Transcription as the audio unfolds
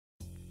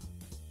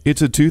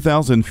It's a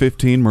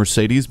 2015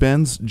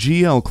 Mercedes-Benz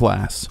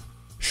GL-Class.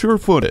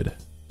 Sure-footed,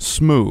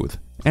 smooth,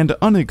 and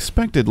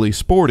unexpectedly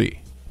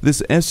sporty,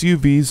 this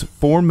SUV's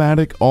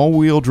 4MATIC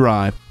all-wheel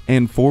drive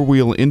and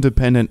 4-wheel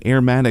independent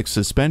airmatic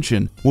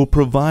suspension will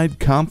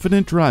provide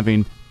confident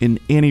driving in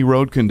any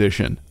road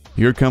condition.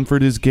 Your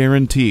comfort is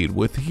guaranteed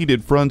with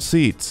heated front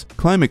seats,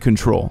 climate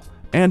control,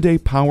 and a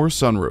power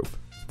sunroof.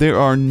 There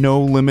are no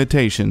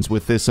limitations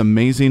with this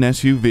amazing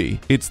SUV.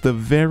 It's the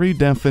very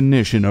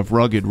definition of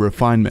rugged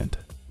refinement.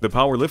 The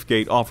power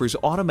liftgate offers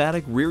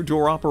automatic rear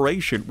door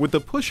operation with the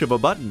push of a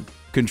button.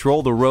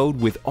 Control the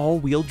road with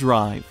all-wheel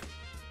drive.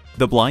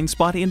 The blind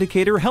spot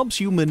indicator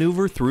helps you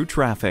maneuver through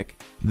traffic.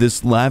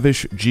 This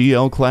lavish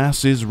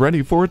GL-Class is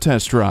ready for a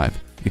test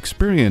drive.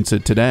 Experience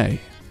it today.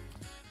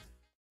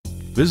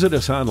 Visit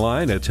us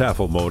online at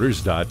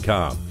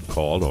tafelmotors.com.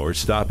 Call or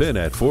stop in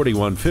at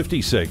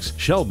 4156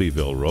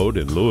 Shelbyville Road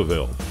in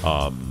Louisville.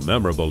 A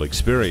memorable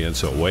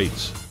experience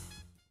awaits.